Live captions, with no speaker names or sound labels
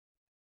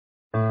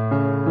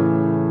Welcome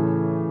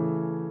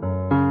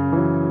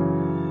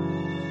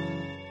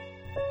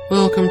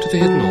to the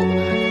Hidden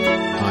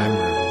Almanac. I'm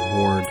Reverend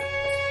Ward.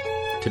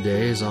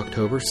 Today is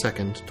October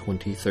 2nd,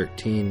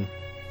 2013.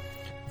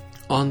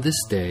 On this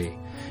day,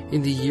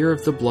 in the year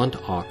of the blunt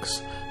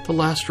ox, the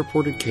last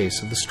reported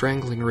case of the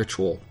strangling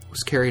ritual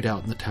was carried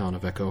out in the town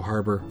of Echo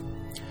Harbor.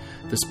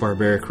 This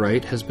barbaric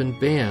rite has been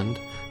banned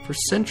for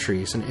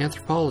centuries, and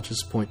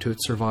anthropologists point to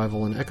its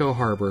survival in Echo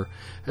Harbor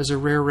as a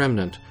rare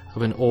remnant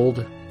of an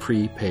old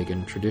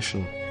pre-pagan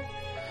tradition.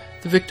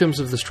 The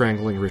victims of the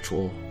strangling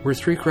ritual were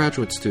 3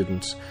 graduate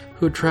students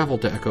who had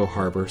traveled to Echo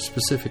Harbor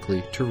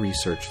specifically to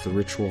research the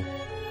ritual.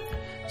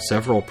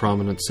 Several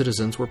prominent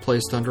citizens were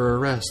placed under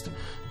arrest,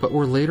 but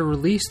were later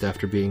released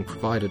after being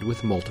provided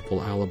with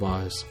multiple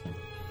alibis.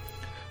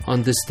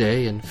 On this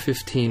day in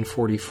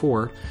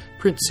 1544,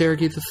 Prince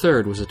Sergei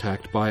III was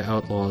attacked by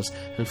outlaws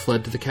and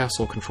fled to the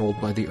castle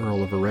controlled by the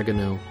Earl of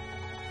Oregano.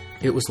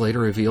 It was later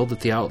revealed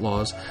that the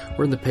outlaws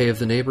were in the pay of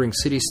the neighboring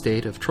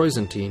city-state of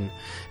Troizentine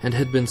and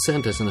had been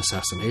sent as an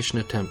assassination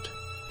attempt.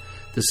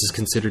 This is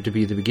considered to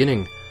be the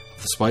beginning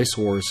of the Spice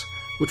Wars,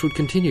 which would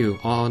continue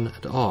on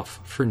and off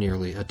for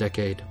nearly a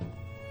decade.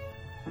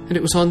 And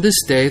it was on this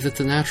day that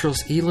the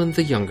naturalist Eland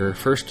the Younger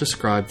first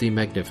described the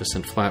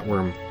magnificent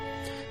flatworm.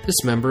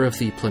 This member of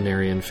the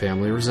planarian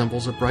family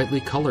resembles a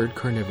brightly colored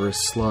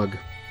carnivorous slug.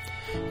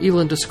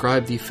 Eland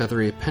described the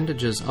feathery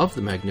appendages of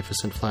the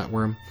magnificent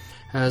flatworm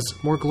as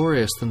more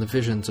glorious than the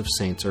visions of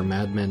saints or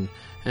madmen,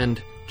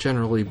 and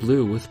generally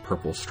blue with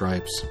purple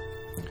stripes.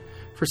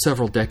 For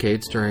several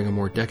decades during a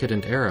more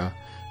decadent era,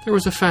 there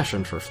was a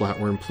fashion for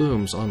flatworm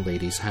plumes on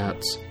ladies'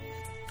 hats.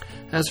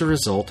 As a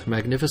result,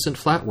 magnificent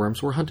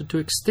flatworms were hunted to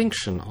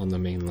extinction on the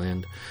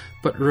mainland,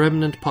 but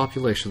remnant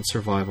populations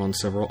survive on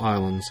several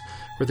islands,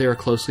 where they are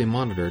closely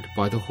monitored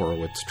by the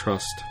Horowitz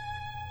Trust.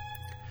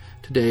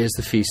 Today is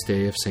the feast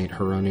day of St.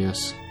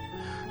 Heroniuos.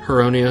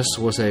 Heroniuos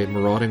was a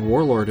marauding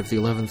warlord of the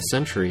 11th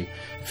century,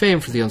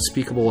 famed for the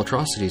unspeakable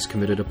atrocities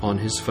committed upon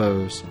his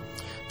foes.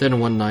 Then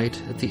one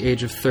night, at the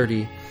age of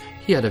 30,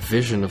 he had a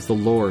vision of the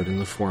Lord in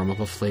the form of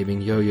a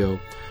flaming yo-yo,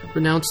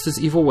 renounced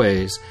his evil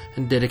ways,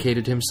 and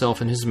dedicated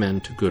himself and his men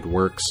to good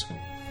works.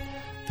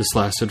 This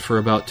lasted for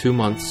about 2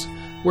 months,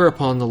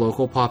 whereupon the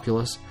local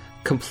populace,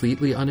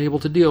 completely unable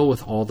to deal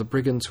with all the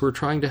brigands who were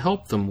trying to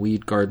help them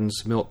weed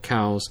gardens, milk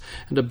cows,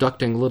 and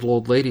abducting little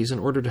old ladies in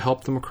order to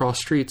help them across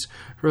streets,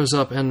 rose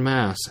up en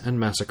masse and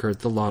massacred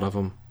the lot of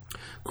them.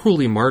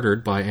 Cruelly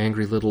martyred by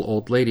angry little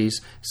old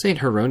ladies, St.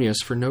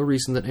 Heroniuos, for no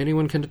reason that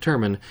anyone can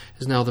determine,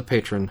 is now the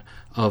patron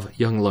of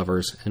young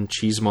lovers and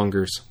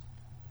cheesemongers.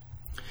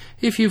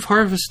 If you've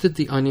harvested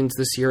the onions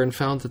this year and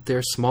found that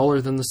they're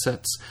smaller than the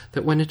sets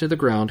that went into the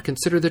ground,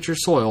 consider that your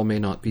soil may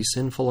not be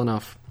sinful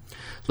enough.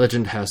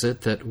 Legend has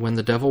it that when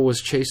the devil was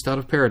chased out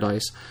of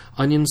paradise,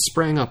 onions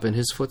sprang up in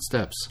his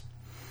footsteps.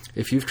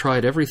 If you've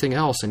tried everything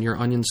else and your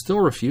onions still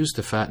refuse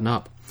to fatten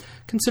up,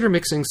 consider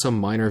mixing some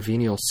minor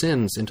venial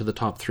sins into the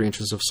top 3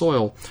 inches of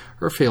soil,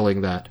 or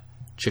failing that,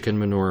 chicken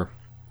manure.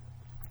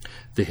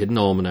 The Hidden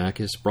Almanac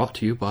is brought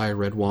to you by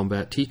Red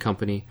Wombat Tea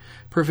Company,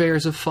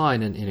 purveyors of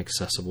fine and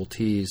inaccessible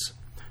teas.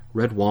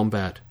 Red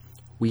Wombat,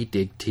 we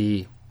dig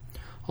tea.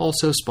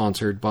 Also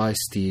sponsored by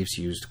Steve's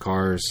Used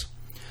Cars.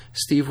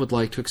 Steve would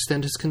like to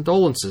extend his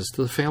condolences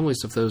to the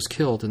families of those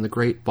killed in the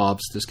Great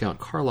Bob's Discount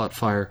Car Lot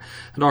fire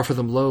and offer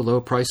them low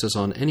prices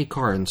on any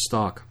car in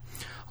stock.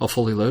 A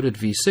fully loaded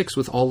V6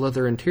 with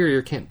all-leather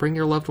interior can't bring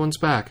your loved ones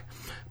back,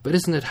 but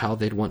isn't it how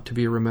they'd want to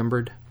be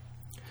remembered?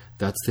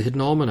 That's the Hidden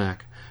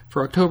Almanac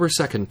for October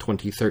 2nd,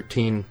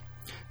 2013.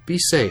 Be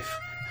safe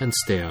and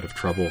stay out of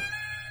trouble.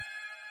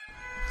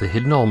 The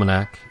Hidden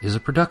Almanac is a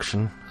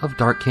production of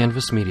Dark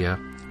Canvas Media,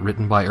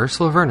 written by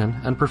Ursula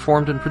Vernon and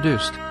performed and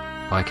produced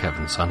by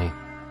Kevin Sonney.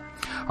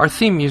 Our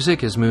theme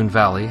music is Moon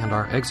Valley, and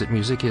our exit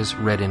music is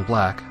Red in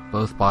Black,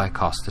 both by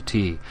Costa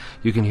T.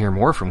 You can hear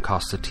more from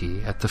Costa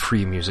T at the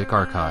Free Music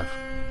Archive.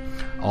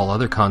 All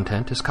other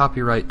content is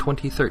copyright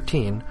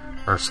 2013,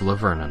 Ursula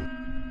Vernon.